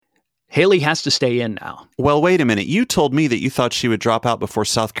Haley has to stay in now. Well, wait a minute. You told me that you thought she would drop out before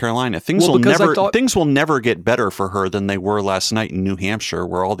South Carolina. Things will never get better for her than they were last night in New Hampshire,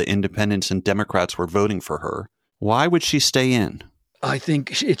 where all the independents and Democrats were voting for her. Why would she stay in? I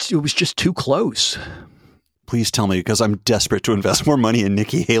think it was just too close. Please tell me, because I'm desperate to invest more money in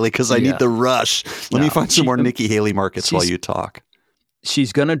Nikki Haley because I need the rush. Let me find some more Nikki Haley markets while you talk.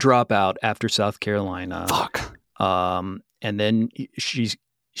 She's going to drop out after South Carolina. Fuck. And then she's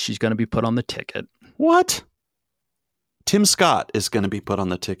going to be put on the ticket. What? Tim Scott is going to be put on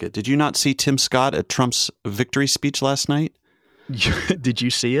the ticket. Did you not see Tim Scott at Trump's victory speech last night? Did you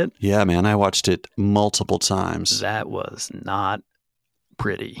see it? Yeah, man. I watched it multiple times. That was not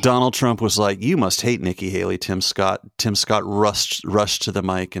pretty. Donald Trump was like, "You must hate Nikki Haley, Tim Scott." Tim Scott rushed to the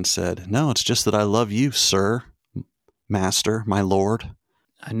mic and said, "No, it's just that I love you, sir, master, my lord."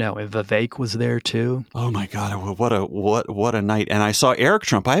 I know. And Vivek was there too. Oh my God! What a night! And I saw Eric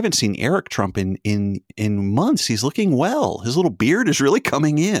Trump. I haven't seen Eric Trump in months. He's looking well. His little beard is really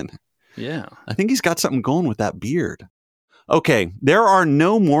coming in. Yeah, I think he's got something going with that beard. Okay, there are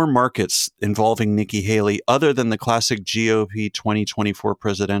no more markets involving Nikki Haley other than the classic GOP 2024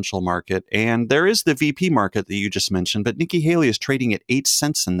 presidential market. And there is the VP market that you just mentioned, but Nikki Haley is trading at 8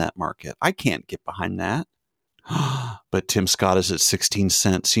 cents in that market. I can't get behind that. But Tim Scott is at 16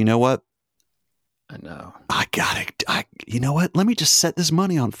 cents. You know what? I know. I got it. You know what? Let me just set this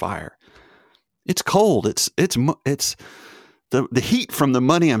money on fire. It's cold. It's the heat from the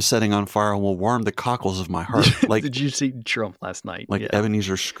money I'm setting on fire will warm the cockles of my heart. Like, did you see Trump last night? Like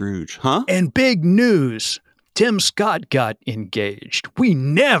Ebenezer Scrooge, huh? And big news. Tim Scott got engaged. We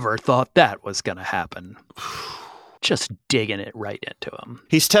never thought that was going to happen. Just digging it right into him.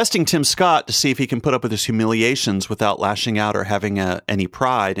 He's testing Tim Scott to see if he can put up with his humiliations without lashing out or having any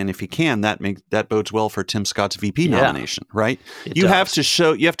pride. And if he can, that bodes well for Tim Scott's VP nomination, right? You have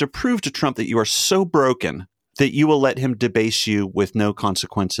to prove to Trump that you are so broken that you will let him debase you with no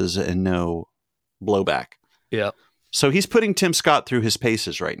consequences and no blowback. Yeah. So he's putting Tim Scott through his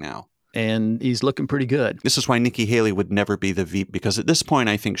paces right now. And he's looking pretty good. This is why Nikki Haley would never be the VP, because at this point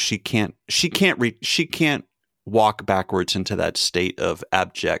I think she can't walk backwards into that state of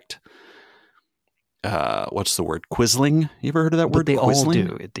abject what's the word? Quizzling? You ever heard of that word? But they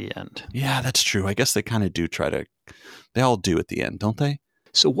Quizzling? all do at the end. Yeah, that's true. I guess they kind of do they all do at the end, don't they?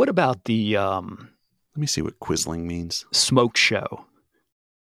 So what about the let me see what quizzling means. Smoke show.